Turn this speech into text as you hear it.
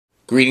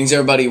Greetings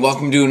everybody,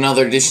 welcome to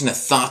another edition of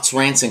Thoughts,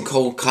 Rants, and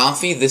Cold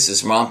Coffee. This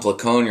is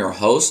Placone, your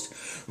host.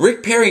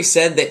 Rick Perry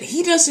said that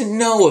he doesn't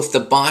know if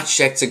the botched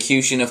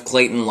execution of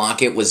Clayton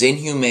Lockett was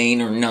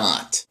inhumane or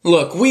not.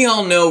 Look, we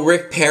all know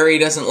Rick Perry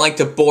doesn't like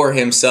to bore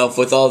himself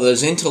with all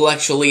those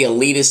intellectually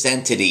elitist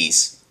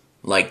entities,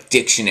 like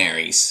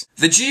dictionaries.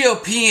 The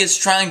GOP is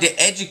trying to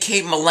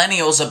educate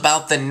millennials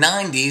about the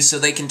 90s so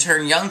they can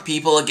turn young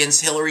people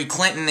against Hillary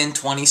Clinton in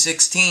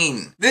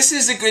 2016. This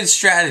is a good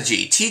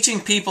strategy.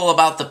 Teaching people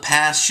about the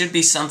past should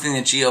be something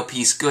the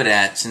GOP's good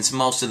at, since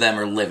most of them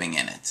are living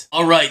in it.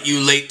 Alright, you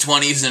late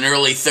 20s and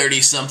early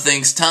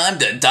 30-somethings, time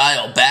to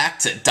dial back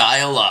to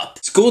dial up.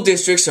 School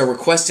districts are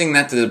requesting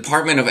that the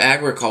Department of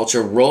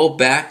Agriculture roll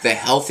back the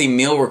healthy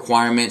meal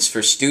requirements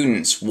for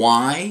students.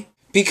 Why?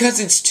 Because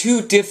it's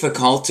too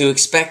difficult to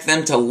expect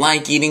them to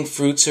like eating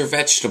fruits or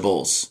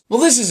vegetables. Well,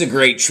 this is a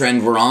great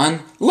trend we're on.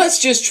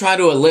 Let's just try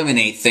to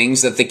eliminate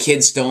things that the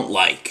kids don't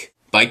like.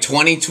 By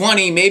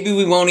 2020, maybe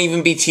we won't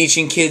even be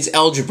teaching kids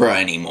algebra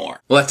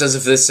anymore. Well, that does it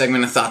for this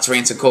segment of Thoughts,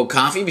 Rants, and Cold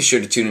Coffee. Be sure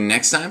to tune in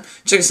next time.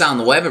 Check us out on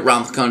the web at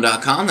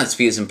romplacone.com. That's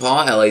P as in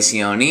Paul,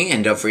 L-A-C-O-N-E.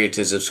 And don't forget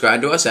to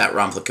subscribe to us at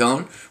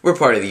Romplacone. We're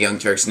part of the Young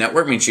Turks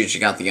Network. Make sure you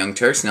check out the Young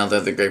Turks and all the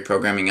other great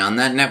programming on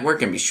that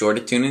network. And be sure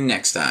to tune in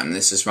next time.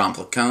 This is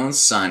Romplacone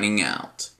signing out.